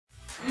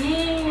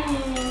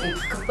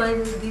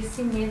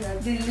परदेसी मेरा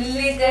दिल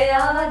ले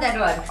गया. That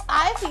one.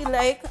 I feel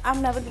like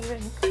I'm never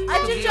leaving.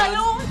 अच्छा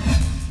चलो.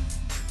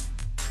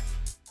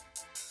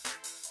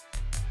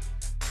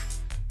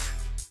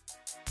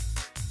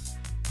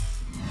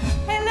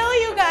 Hello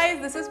you guys,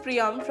 this is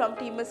Priyam from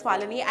Team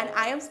MissMalini and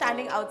I am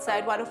standing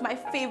outside one of my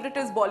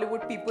favoriteest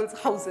Bollywood people's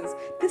houses.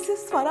 This is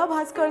Swara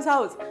Bhaskar's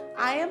house.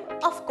 I am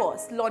of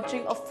course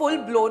launching a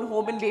full-blown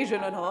home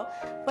invasion on her.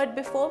 But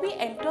before we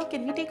enter,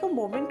 can we take a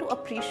moment to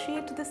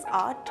appreciate this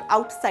art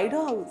outside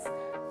her house?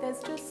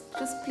 There's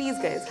just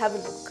please guys, have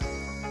a look.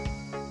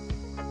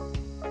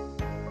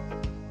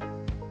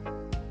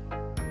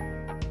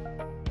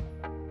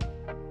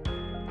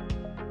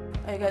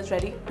 Are you guys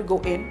ready to go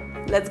in?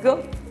 Let's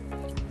go.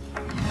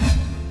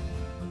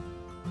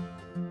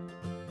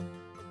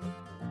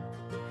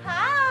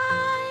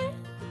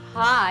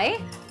 Hi.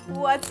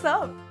 What's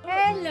up?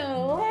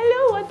 Hello. Hello,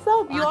 what's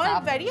up? What's You're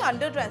up? very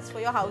underdressed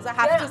for your house, I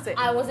have to say.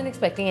 I wasn't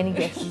expecting any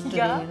guests today,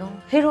 Yeah. you know.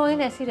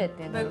 Heroine ऐसी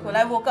रहते हैं. Bilkul,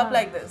 I woke up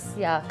like this.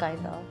 Yeah,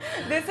 kind of.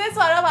 This is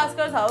Swara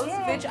Bhaskar's house,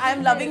 Yeah, which I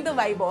am loving the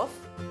vibe of.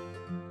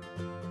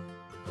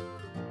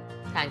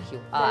 Thank you.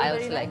 Very, I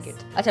very also like nice.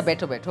 it. अच्छा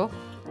बैठो.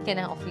 Can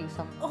I offer you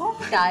some Oh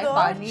my chai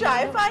god, pani?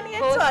 chai pani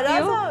at Host Swara's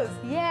you? house.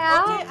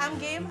 Yeah. Okay,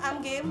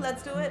 I'm game,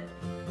 let's do it.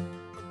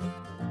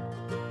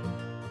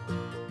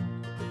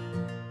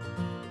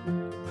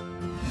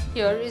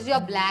 Here is your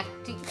black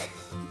tea.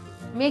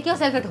 Make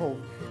yourself at home.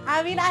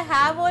 I mean, I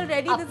have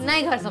already. अपना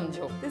ही घर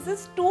समझो. This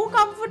is too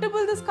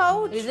comfortable, this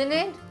couch. Isn't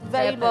it?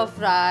 Very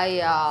Pepperfry,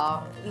 yeah.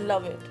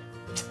 Love it.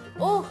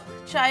 Oh,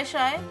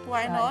 chai,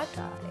 why not?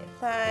 Chai.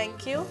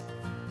 Thank you.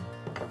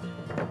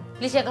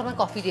 Please check out my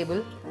coffee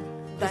table.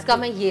 इसका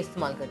मैं ये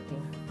इस्तेमाल करती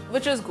हूँ.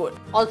 Which is good.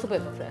 Also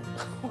Pepperfry.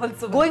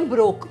 Also Going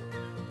broke.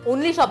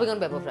 Only shopping on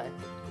Pepperfry.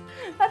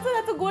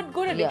 That's a good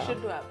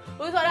addiction to have.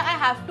 Okay, Swara, I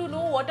have to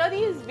know what are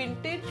these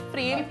vintage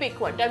frame pick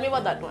one. Tell me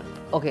about that one.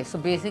 Okay, so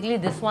basically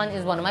this one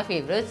is one of my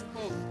favorites.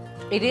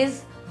 It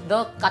is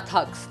the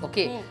Kathaks.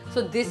 Okay,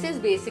 so this is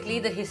basically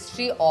the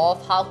history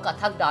of how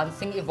Kathak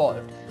dancing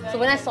evolved. So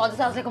when I saw this,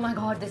 I was like, oh my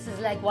god, this is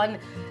like one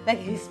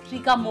history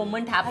ka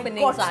moment happening.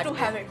 I got to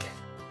have it.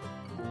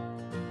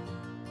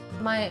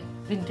 My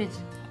vintage.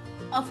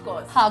 Of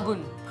course.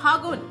 Hagun.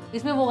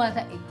 इसमें वो गाना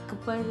था एक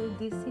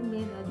परदेसी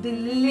मेरा दिल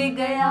ले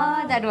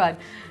गया. That one.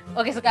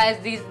 Okay, so guys,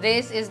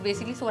 this is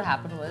basically, so what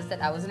happened was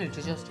that I was a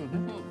literature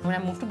student. When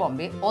I moved to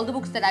Bombay, all the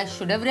books that I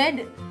should have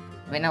read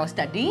when I was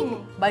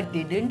studying but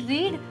didn't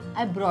read,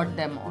 I brought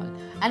them all.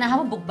 And I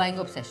have a book buying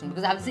obsession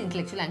because I have this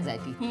intellectual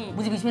anxiety.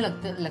 मुझे बीच में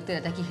लगते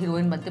रहता है कि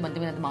heroine बनते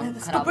मेरा दिमाग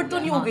खराब हो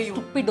गया.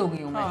 Stupid हो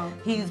गई हूँ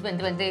मैं. Heels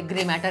बनते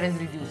grey matter has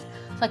reduced.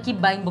 So I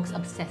keep buying books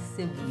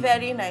obsessively.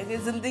 Very nice. ये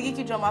जिंदगी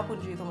की जमा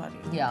पूंजी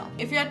तुम्हारी. Yeah.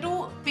 If you had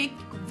to pick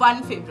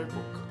one favorite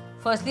book.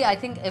 Firstly, I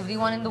think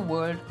everyone in the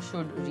world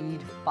should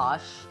read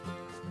Pash.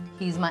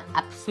 He's my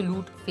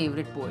absolute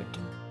favorite poet.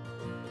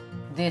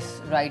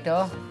 This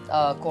writer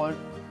called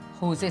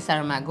Jose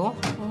Saramago.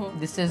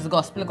 This is the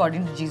Gospel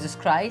According to Jesus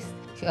Christ.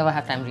 If you ever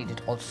have time, read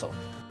it also.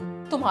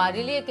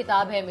 तुम्हारे लिए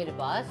किताब है मेरे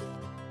पास.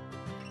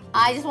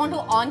 I just want to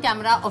on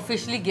camera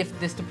officially gift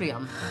this to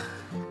Priyam.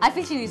 I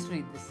feel she needs to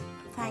read this.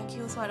 Thank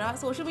you, Swara.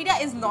 Social media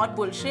is not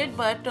bullshit,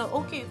 but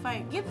okay,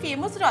 fine. ये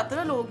famous हो जाते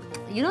हैं ना लोग.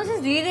 You know,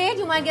 just read it.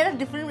 You might get a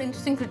different,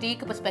 interesting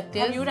critique,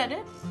 perspective. Have you read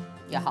it?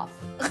 Yeah, half.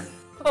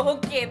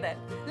 Okay then.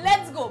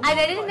 Let's go. I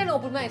read it and then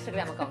opened my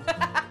Instagram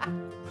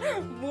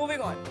account.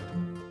 Moving on.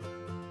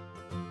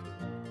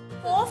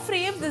 4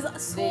 frames. This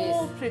is so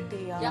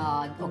pretty.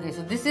 Yeah. Okay.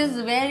 So this is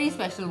a very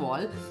special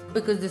wall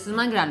because this is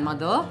my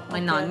grandmother, my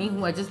nanny,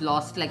 who I just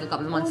lost like a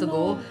couple of months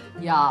ago.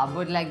 Yeah,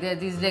 but like there are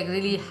these like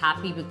really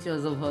happy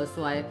pictures of her,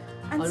 so I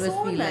always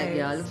so feel like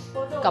nice.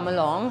 come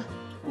along.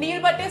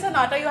 Neil Bhatte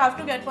Sonata, you have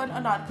to get one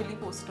Anarkali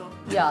poster.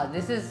 Yeah,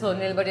 this is so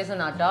Neil Bhatte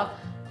Sonata.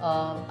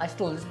 I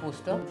stole this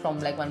poster from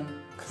like one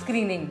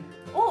screening.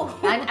 Oh.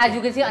 And as you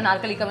can see,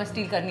 Anarkali ka main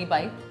steal kar nahi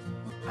pai.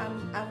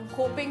 I'm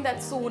hoping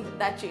that soon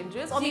that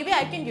changes, or maybe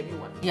I can give you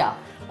one. Yeah.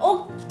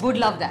 Oh, would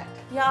love that.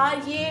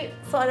 Yeah, ye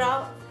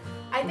Swara.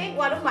 I think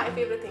one of my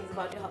favorite things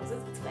about your house is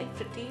it's like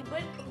pretty,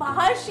 but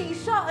bahar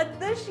shisha,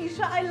 andar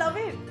shisha, I love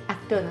it.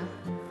 Actor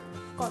na.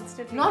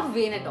 Constantly. Not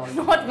vain at all.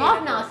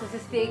 Not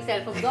narcissistic,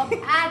 self-absorbed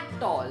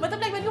at all. But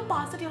like when you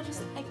pass it, you're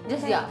just like.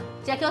 Just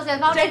check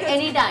yourself out at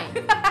any time.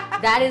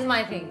 That is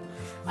my thing.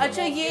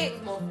 अच्छा ये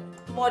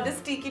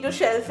modesty की जो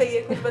shelf है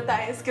ये कुछ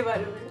बताएं इसके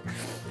बारे में.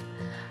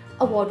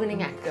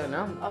 Award-winning actor,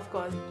 na? Of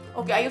course.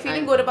 Okay, are you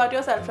feeling good about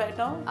yourself right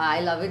now? I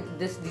love it.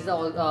 These are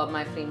all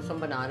my frames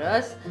from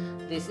Banaras.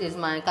 This is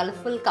my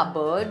colorful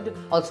cupboard,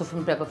 also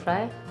from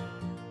Pepperfry.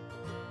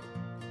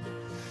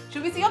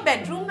 Should we see your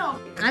bedroom now?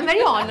 I'm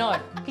very honored.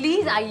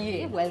 Please,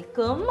 आइए.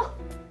 Welcome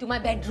to my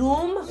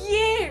bedroom.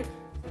 Yay!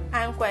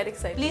 I am quite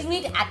excited. Please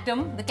meet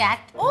Atom, the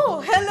cat.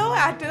 Oh, hello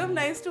Atom.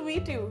 Nice to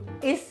meet you.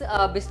 इस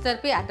बिस्तर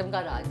पे Atom का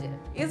राज है.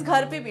 इस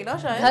घर पे भी ना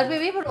शायद. घर पे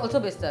भी, but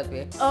also बिस्तर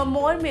पे.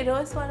 More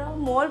mirrors, Swara.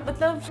 More,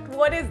 मतलब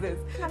what is this?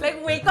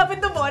 Like wake up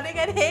in the morning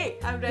and hey,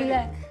 I'm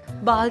ready.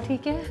 बाल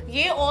ठीक है?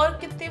 ये और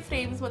कितने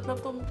frames मतलब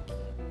तुम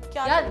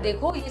क्या? यार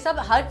देखो ये सब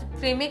हर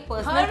फ्रेम में एक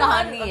पर्सनल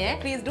कहानी है.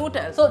 Please do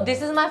tell. So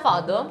this is my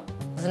father.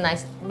 It's a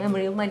nice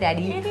memory of my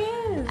daddy. It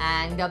is.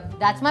 And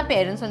that's my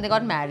parents when they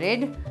got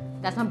married.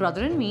 That's my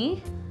brother and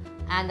me.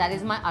 And that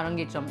is my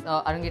Arangetram.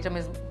 Arangetram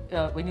is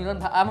when you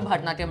learn. I'm a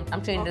Bharatanatyam.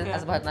 I'm trained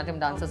as a Bharatanatyam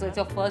dancer. So it's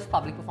your first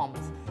public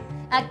performance.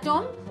 At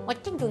Tom,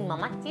 what you doing,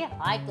 Mama? Say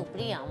hi to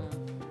Priyam.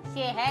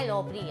 Say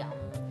hello, Priyam.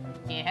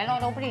 Say hello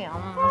to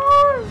Priyam.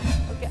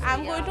 Okay,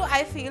 I'm going to.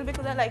 I feel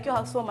because I like your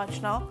house so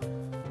much now.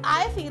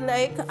 I feel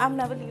like I'm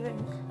never leaving.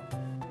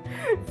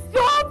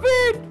 Stop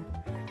it!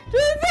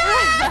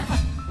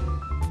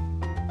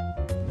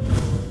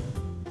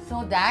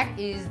 So that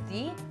is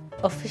the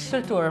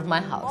official tour of my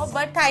house. Oh,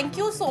 but thank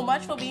you so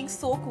much for being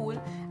so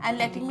cool and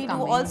letting me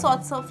do all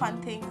sorts of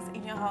fun things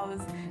in your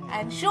house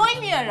and showing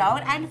me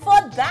around. And for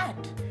that,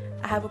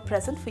 I have a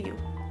present for you.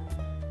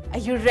 Are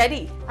you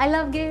ready? I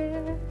love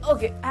gifts.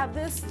 Okay, I have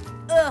this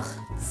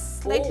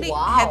slightly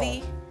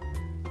heavy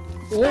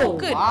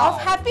token of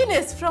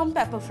happiness from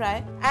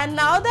Pepperfry. And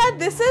now that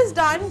this is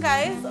done,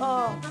 guys,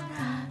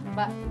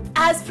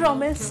 as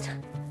promised,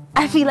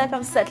 I feel like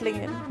I'm settling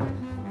in.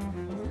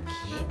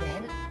 Okay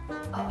then.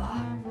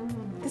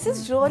 This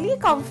is really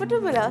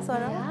comfortable, huh,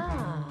 Swara?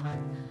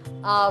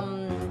 Yeah.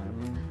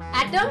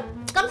 Adam,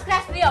 come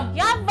scratch Priyam.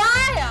 Yeah,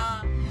 bye.